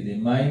গুণ দিয়ে দিই,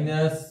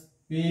 মাইনাস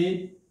পি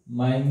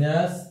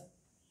মাইনাস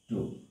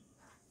 2।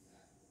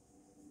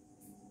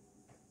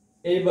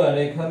 এইবার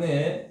এখানে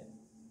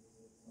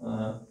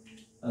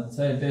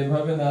আচ্ছা এটা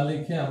এভাবে না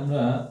লিখে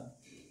আমরা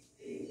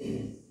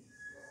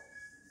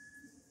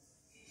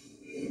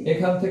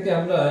এখান থেকে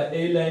আমরা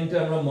এই লাইনটা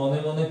আমরা মনে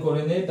মনে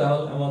করে নেই,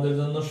 তাহলে আমাদের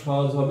জন্য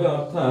সহজ হবে।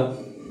 অর্থাৎ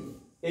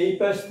এই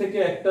পাশ থেকে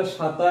একটা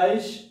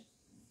 27,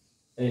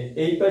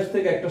 এই পাশ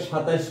থেকে একটা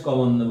 27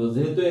 কমন নেব,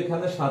 যেহেতু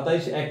এখানে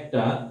 27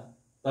 একটা,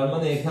 তার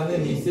মানে এখানে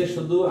নিচে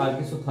শুধু আর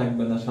কিছু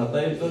থাকবে না,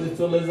 27 যদি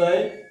চলে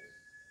যায়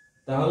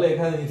তাহলে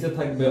এখানে নিচে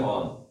থাকবে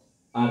 1,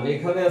 আর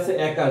এখানে আছে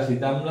 81,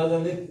 তা আমরা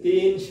জানি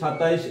 3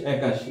 27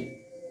 81,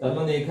 তার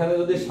মানে এখানে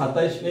যদি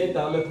 27 নেই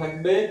তাহলে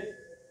থাকবে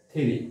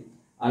 3,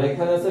 আর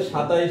এখানে আছে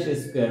 27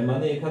 স্কয়ার,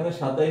 মানে এখানে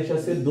 27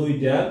 আছে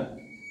দুইটা,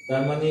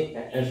 তার মানে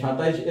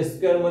 27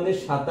 স্কয়ার মানে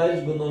 27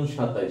 গুণন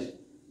 27,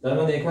 তার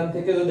মানে এখান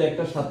থেকে যদি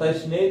একটা 27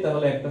 নেই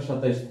তাহলে একটা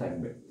 27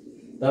 থাকবে,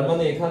 তার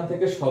মানে এখান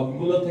থেকে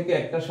সবগুলো থেকে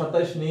একটা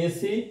 27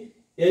 নিয়েছি।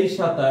 এই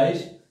 27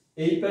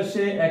 এই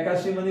পাশে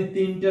 81 মানে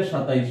তিনটা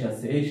 27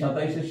 আছে, এই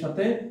 27 এর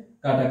সাথে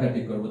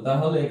কাটাকাটি করব,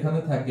 তাহলে এখানে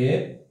থাকে,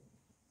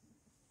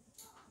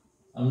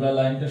 আমরা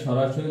লাইনটা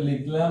সরাসরি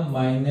লিখলাম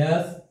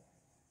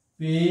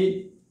 -p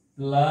 +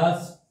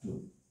 2,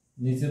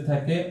 নিচে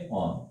থাকে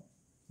 1,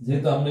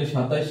 যেহেতু আমরা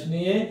 27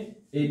 নিয়ে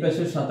এই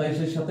পাশের 27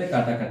 এর সাথে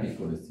কাটাকাটি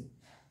করেছি,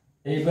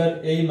 এইবার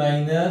এই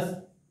মাইনাস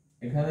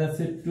এখানে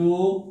আছে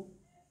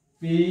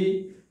 2p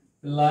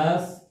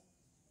প্লাস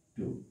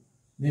 2,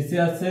 নিচে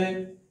আছে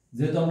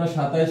যেহেতু আমরা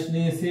 27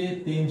 নিয়েছি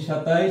 3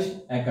 27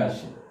 81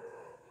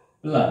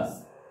 প্লাস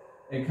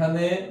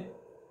এখানে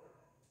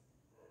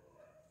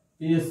p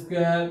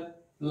square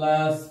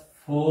plus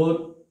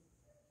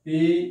 4p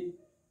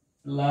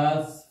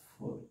plus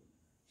 4,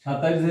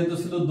 27 যেহেতু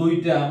ছিল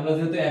দুইটা, আমরা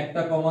যেহেতু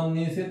একটা কমন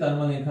নিয়েছি তার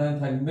মানে এখানে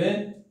থাকবে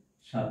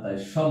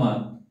 27 সমান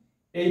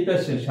এই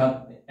পাশে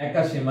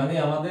 81, মানে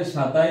আমাদের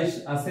 27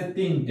 আছে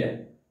তিনটা,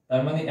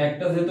 তার মানে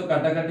একটা যেহেতু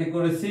কাটাকাটি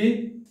করেছি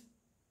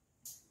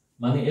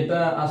মানে এটা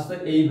আসলে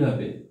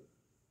এইভাবে,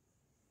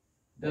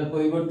 এটার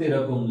পরিবর্তে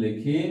এরকম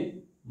লিখি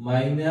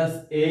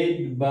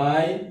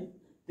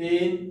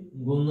 -8/3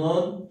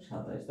 গুণন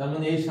 27, তার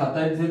মানে এই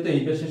 27 যেহেতু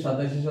এই পাশে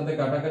 27 এর সাথে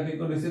কাটাকাটি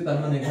করেছি তার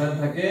মানে এখানে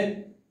থাকে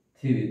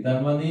 3, তার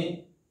মানে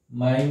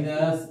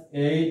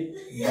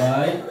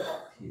 -8/3।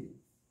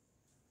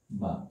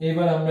 বা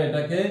এবার আমরা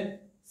এটাকে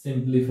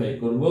সিম্পলিফাই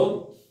করব,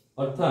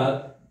 অর্থাৎ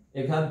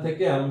এখান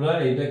থেকে আমরা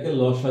এটাকে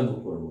লসাগু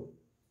করব।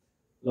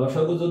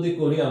 লসাগু যদি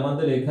করি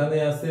আমাদের এখানে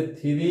আছে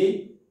 3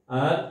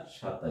 আর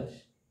 27,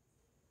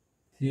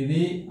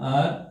 3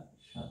 আর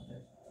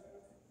 27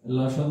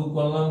 লসাগু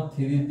করলাম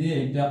 3 দিয়ে,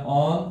 এটা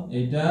অন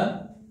এটা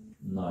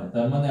 9,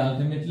 তার মানে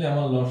আলটিমেটলি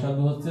আমার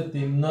লসাগু হচ্ছে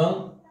 3 নং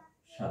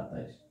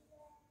 27,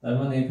 তার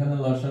মানে এখানে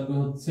লসাগু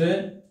হচ্ছে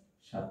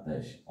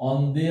 27, অন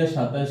দিয়ে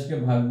 27 কে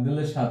ভাগ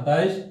দিলে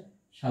 27,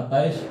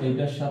 27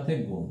 এটার সাথে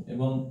গুণ,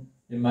 এবং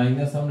এই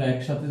মাইনাস আমরা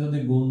একসাথে যদি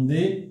গুণ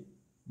দিই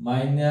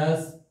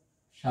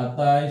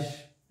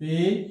 -27p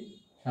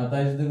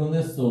 27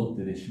 দ্বিগুণে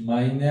 34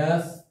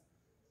 মাইনাস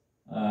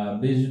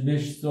 20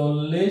 20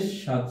 40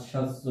 7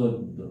 7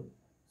 14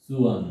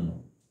 54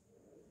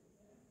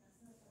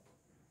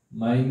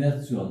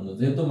 -54,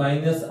 যেহেতু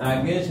মাইনাস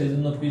আগে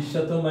সেজন্য পির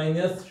সাথেও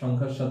মাইনাস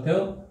সংখ্যার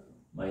সাথেও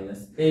মাইনাস।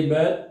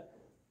 এইবার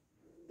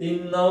 3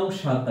 নং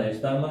 27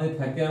 তার মানে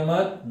থাকে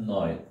আমার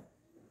 9,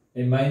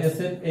 এই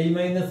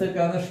মাইনাসের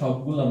কারণে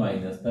সবগুলা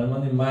মাইনাস, তার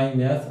মানে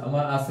মাইনাস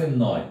আমার আছে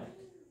 9,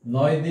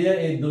 9 দিয়ে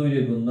এই 2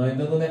 রে গুণ, 9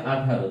 দুগুণে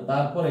 18,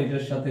 তারপর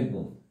এটার সাথে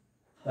গুণ,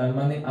 তার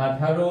মানে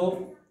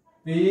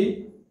 18p,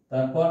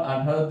 তারপর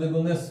 18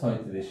 দুগুণে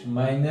 36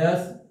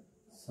 মাইনাস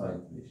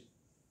 36,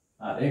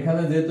 আর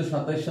এখানে যেহেতু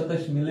 27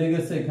 27 মিলে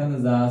গেছে এখানে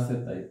যা আছে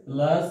তাই,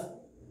 plus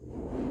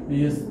p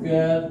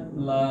square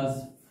plus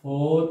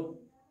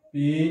 4p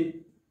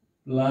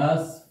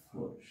plus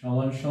 4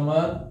 সমান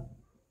সমান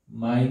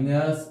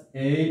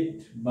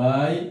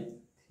 -8/3।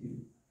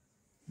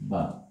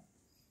 বা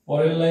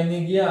পরের লাইনে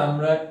গিয়ে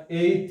আমরা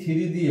এই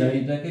 3 দিয়ে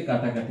এটাকে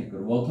কাটাকাটি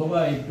করব, অথবা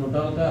এই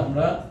টোটালটা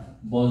আমরা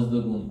বজ্র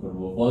গুণ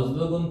করব। বজ্র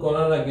গুণ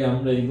করার আগে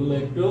আমরা এগুলো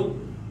একটু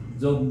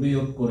যোগ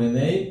বিয়োগ করে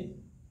নেই।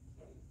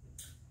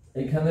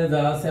 এখানে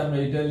যা আছে আমরা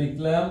এটা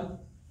লিখলাম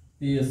p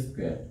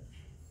স্কয়ার,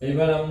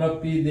 এবার আমরা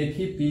p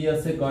দেখি, p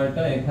আছে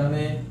কয়টা,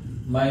 এখানে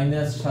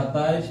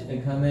 -27,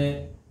 এখানে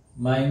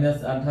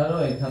 -18,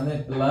 এখানে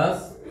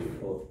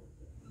 +4,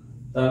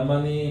 তার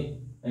মানে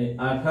এই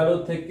 18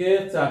 থেকে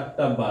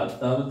 4টা বাদ,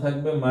 তাহলে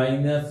থাকবে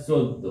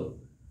 -14,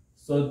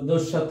 14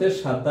 এর সাথে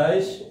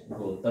 27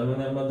 গুণ, তার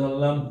মানে আমরা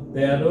ধরলাম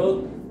 13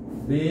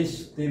 20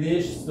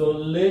 30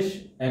 40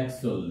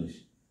 41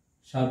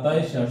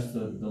 27 আর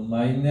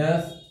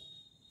 14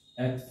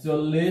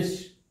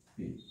 -41p।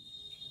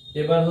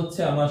 এবার হচ্ছে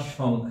আমার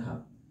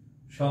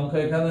সংখ্যা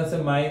এখানে আছে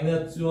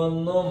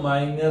 -54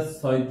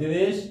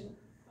 -36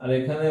 আর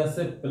এখানে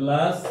আছে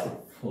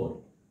 +4,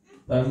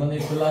 তার মানে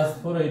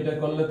 +4 এটা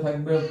করলে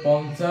থাকবে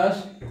 50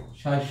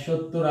 60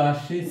 70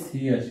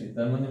 80 86,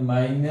 তার মানে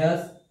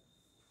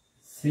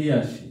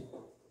 -86,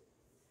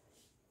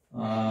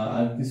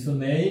 আর কিছু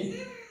নেই,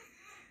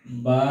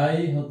 বাই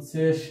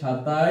হচ্ছে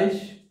 27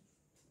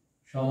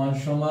 সমান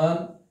সমান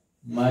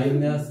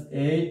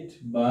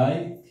 -8/3।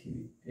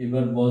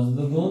 এবার বজ্র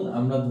গুণ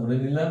আমরা ধরে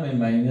নিলাম এই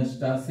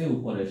মাইনাসটা আছে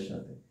উপরের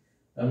সাথে,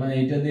 তার মানে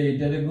এইটা দিয়ে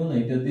এইটারে গুণ,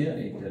 এইটা দিয়ে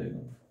এইটারে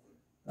গুণ,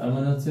 তার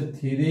মানে হচ্ছে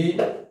 3p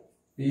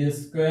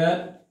স্কয়ার,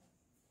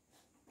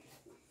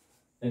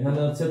 এখানে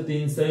হচ্ছে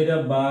 3 4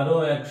 12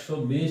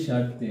 120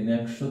 আর 3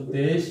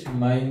 123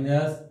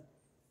 মাইনাস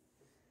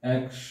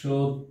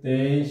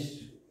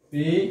 123p,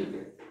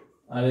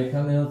 আর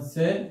এখানে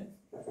হচ্ছে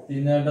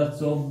 3 8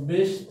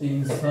 24 3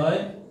 6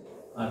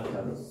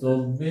 18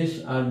 24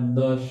 8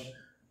 10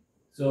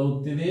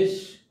 34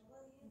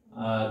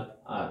 আর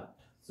 8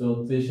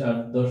 34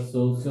 8 10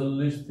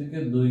 44 থেকে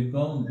 2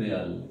 কম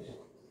 42,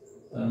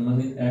 তার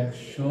মানে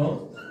 100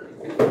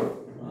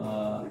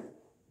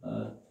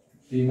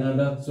 3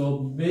 8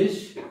 24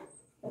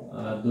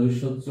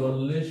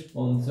 240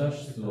 50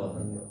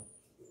 54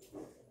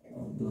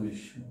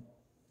 200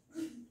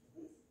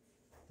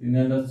 3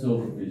 8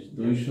 24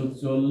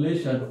 240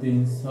 আর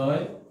 3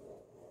 6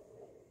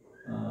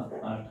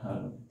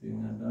 18 3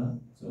 8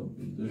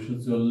 24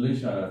 240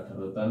 আর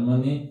 18, তার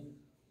মানে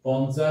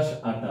 50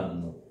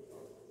 58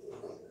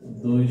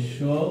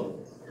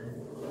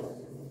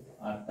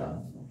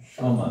 258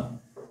 সমান,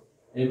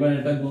 এবার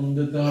এটা গুণ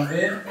দিতে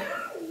হবে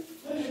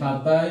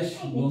 27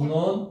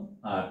 গুণন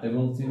 8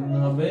 এবং চিহ্ন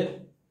হবে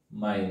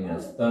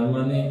মাইনাস। তার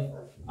মানে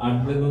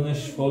 8 গুণে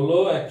 16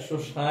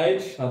 160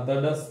 7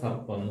 8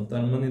 56,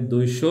 তার মানে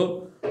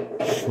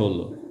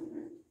 216।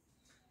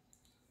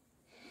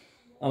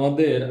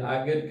 আমাদের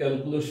আগের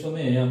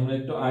ক্যালকুলেশনে আমরা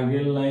একটু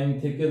আগের লাইন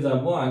থেকে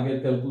যাব। আগের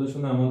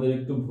ক্যালকুলেশনে আমাদের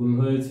একটু ভুল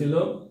হয়েছিল।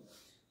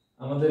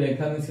 আমাদের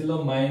এখানে ছিল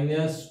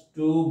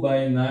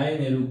 -2/9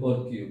 এর উপর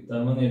কিউব।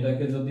 তার মানে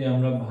এটাকে যদি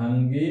আমরা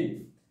ভাঙি,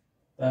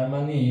 তার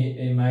মানে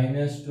এই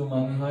 -2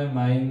 মানে হয়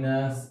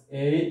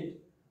 -8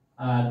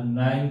 আর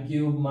 9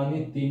 কিউব মানে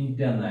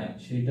 3টা 9,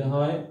 সেটা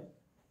হয়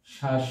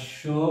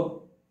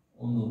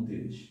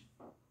 729।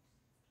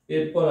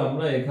 এরপর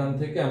আমরা এখান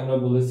থেকে আমরা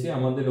বলেছি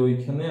আমাদের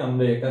ওইখানে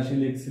আমরা 81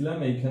 লিখছিলাম,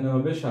 এইখানে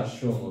হবে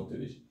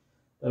 729।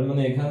 তার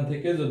মানে এখান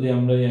থেকে যদি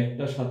আমরা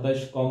একটা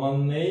 27 কমন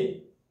নেই,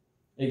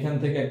 এখান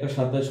থেকে একটা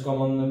 27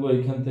 কমন নেব,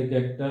 এখান থেকে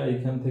একটা,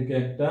 এখান থেকে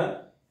একটা,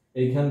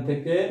 এখান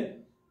থেকে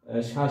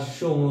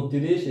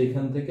 729,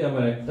 এখান থেকে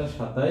আবার একটা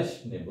 27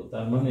 নেব।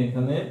 তার মানে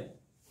এখানে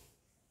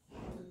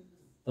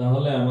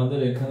তাহলে আমাদের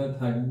এখানে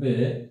থাকবে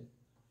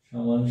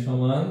সমান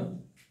সমান,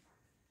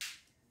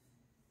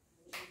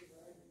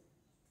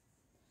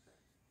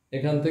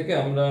 এখান থেকে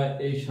আমরা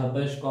এই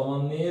 27 কমন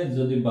নিয়ে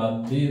যদি বাদ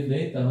দিয়ে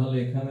দেই, তাহলে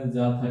এখানে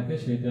যা থাকে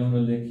সেটা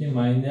আমরা লিখি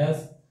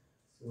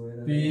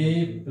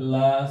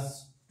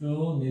 -p+2,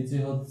 নিচে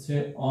হচ্ছে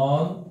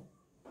অন,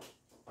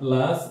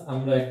 প্লাস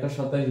আমরা একটা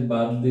 27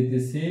 বাদ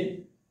দিতেছি,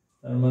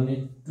 তার মানে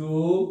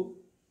 2,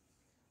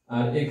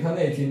 আর এখানে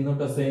এই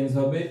চিহ্নটা চেঞ্জ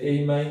হবে, এই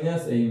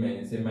মাইনাস এই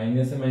মাইনাস, এই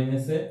মাইনাসে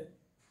মাইনাসে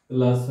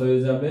প্লাস হয়ে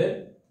যাবে।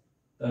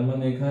 তার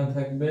মানে এখানে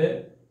থাকবে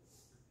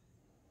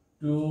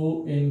 2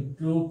 ×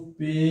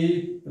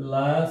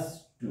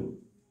 p+2,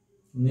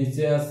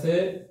 নিচে আছে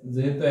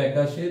যেহেতু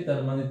 81,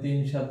 তার মানে 3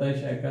 × 27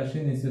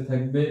 81, নিচে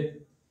থাকবে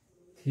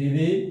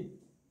 3।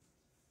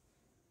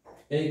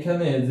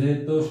 এইখানে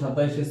যেহেতু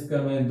 27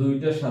 স্কয়ার মানে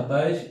দুইটা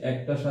 27,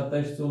 একটা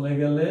 27 চলে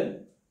গেলে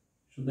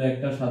শুধু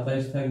একটা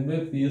 27 থাকবে,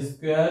 p²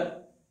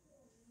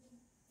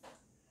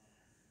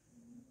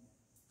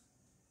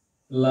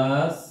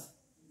 প্লাস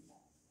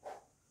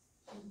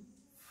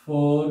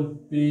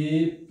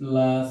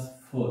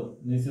 4p+4,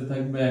 নিচে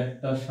থাকবে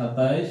একটা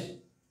 27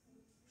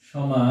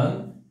 সমান,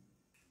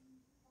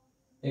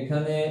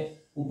 এখানে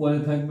উপরে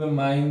থাকবে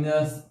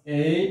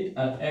 -8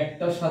 আর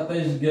একটা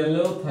 27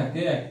 গেলেও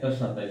থাকে একটা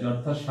 27,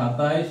 অর্থাৎ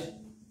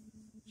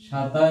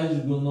 27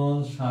 গুণন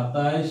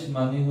 27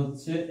 মানে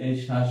হচ্ছে এই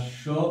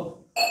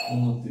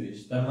 729।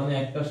 তার মানে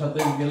একটা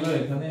 27 গেলেও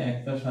এখানে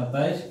একটা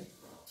 27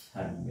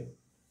 থাকবে।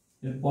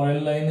 এর পরের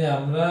লাইনে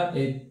আমরা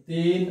এই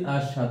 3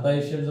 আর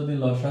 27 এর যদি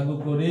লসাগু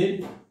করি,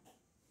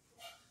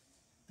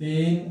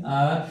 3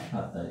 আর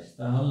 27,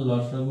 তাহলে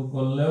লসাগু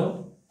করলেও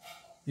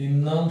 3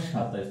 নং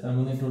 27, তার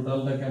মানে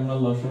টোটালটাকে আমরা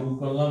লসাগু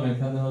করলাম,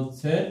 এখানে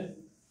হচ্ছে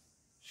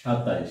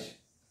 27।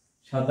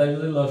 27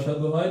 যদি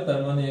লসাগু হয়,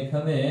 তার মানে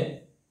এখানে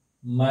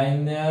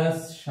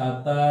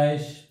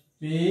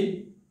 -27p,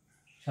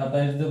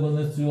 27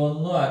 গুণে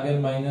 54, আগের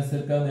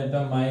মাইনাসের কারণে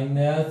এটা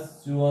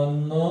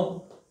 -54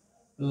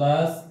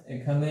 প্লাস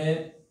এখানে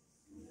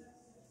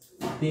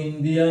 3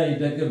 দিয়া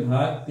এটাকে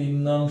ভাগ, 3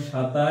 নং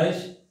 27,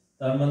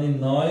 তার মানে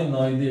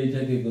 9 দিয়ে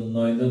এটাকে গুণ,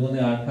 9 গুণে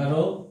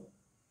 18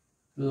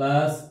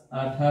 প্লাস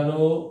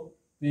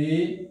 18p,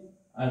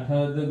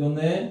 18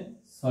 গুণে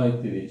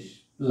 36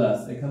 প্লাস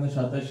এখানে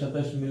 27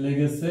 27 মিলে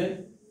গেছে,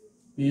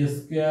 p²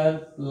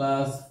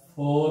 প্লাস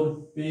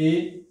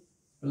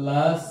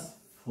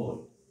 4p+4,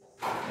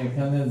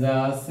 এখানে যা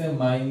আছে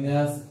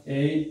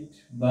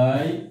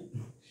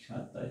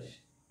 -8/27।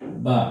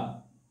 বা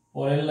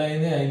পরের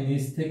লাইনে এই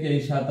নিচ থেকে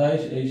এই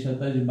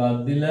 27 বাদ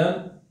দিলাম,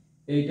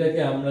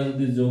 এইটাকে আমরা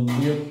যদি যোগ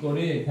বিয়োগ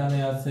করি, এখানে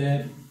আছে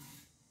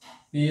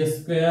p²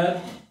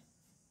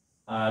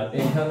 আর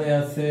এখানে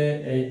আছে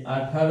এই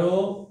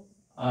 18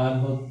 আর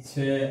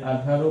হচ্ছে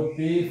 18p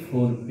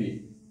 4p,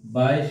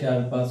 22 আর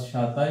 5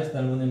 27,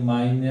 তার মানে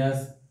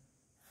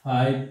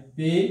 -5p,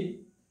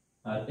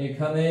 আর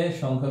এখানে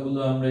সংখ্যাগুলো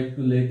আমরা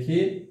একটু লিখি,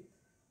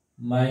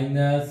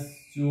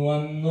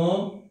 -54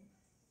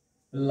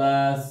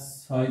 প্লাস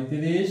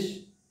 36,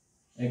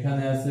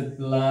 এখানে আছে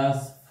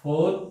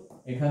 +4,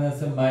 এখানে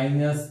আছে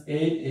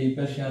 -8, এই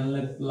পাশে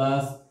আনলে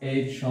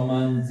 +8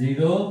 সমান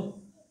 0।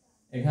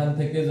 এখান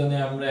থেকে যদি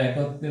আমরা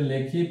একত্রে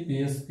লিখি p²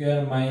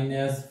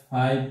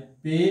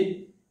 -5p,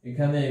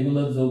 এখানে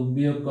এগুলো যোগ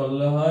বিয়োগ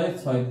করলে হয়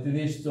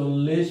 36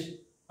 40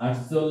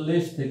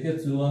 48 থেকে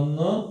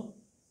 54,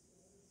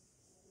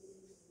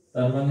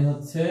 তার মানে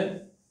হচ্ছে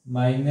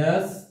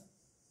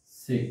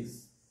 -6।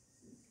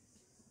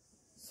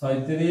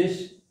 36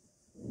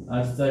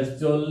 48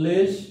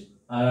 40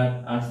 আর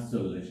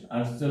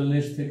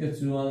 48 থেকে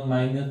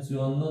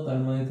 54, তার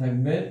মানে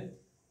থাকবে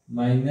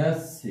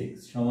 -6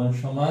 সমান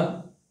সমান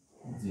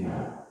 0।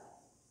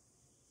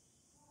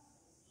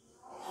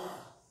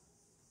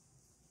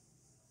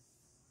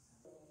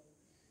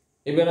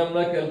 এবার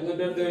আমরা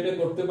ক্যালকুলেটর দিয়ে এটা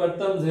করতে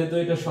পারতাম, যেহেতু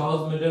এটা সহজ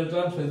মিডল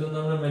টার্ম, সেজন্য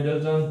আমরা মিডল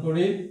টার্ম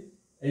করি।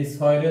 এই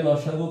 6 এর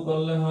লসাগু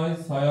করলে হয়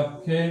 6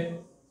 অক্ষে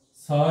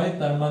 6,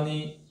 তার মানে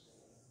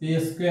p²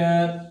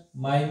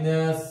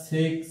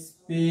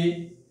 -6p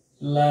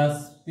plus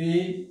P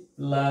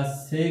plus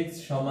 6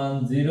 সমান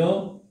 0।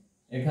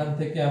 এখান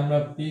থেকে আমরা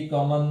পি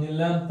কমন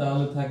নিলাম,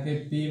 তাহলে থাকে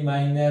পি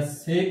মাইনাস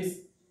 6।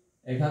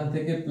 এখান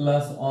থেকে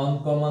প্লাস 1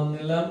 কমন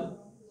নিলাম,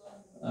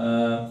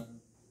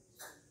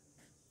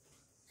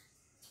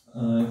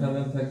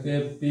 এখানে থাকে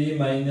পি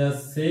মাইনাস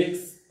 6,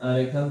 আর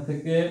এখান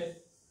থেকে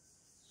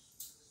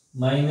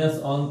মাইনাস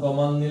 1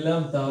 কমন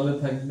নিলাম, তাহলে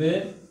থাকবে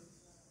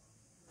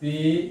পি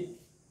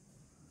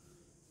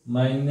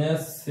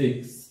মাইনাস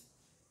 6।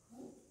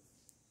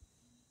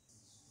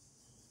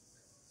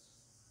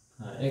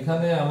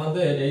 এখানে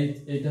আমাদের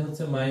এইটা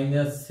হচ্ছে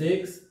মাইনাস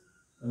 6,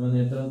 মানে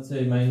এটা হচ্ছে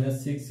মাইনাস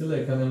 6 ছিল,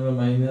 এখানে আমরা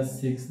মাইনাস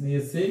 6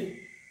 নিয়েছি।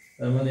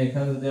 তার মানে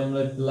এখানে যদি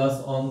আমরা প্লাস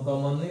 1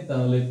 কমন নিই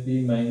তাহলে পি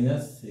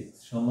মাইনাস 6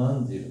 সমান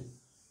 0।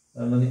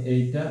 তার মানে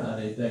এইটা আর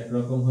এইটা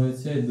একরকম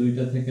হয়েছে,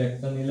 দুইটা থেকে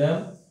একটা নিলাম,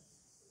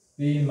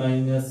 পি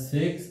মাইনাস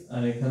 6,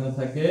 আর এখানে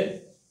থাকে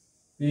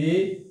পি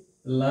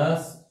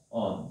প্লাস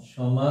 1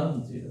 সমান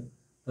 0।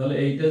 তাহলে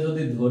এইটা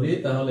যদি ধরি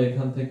তাহলে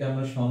এখান থেকে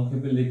আমরা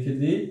সংক্ষেপে লিখে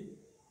দিই,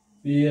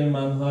 পি এর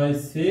মান হয়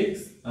 6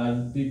 আর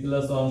পি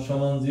প্লাস 1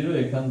 সমান 0।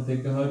 এখান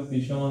থেকে হয় পি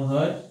সমান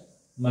হয়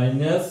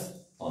মাইনাস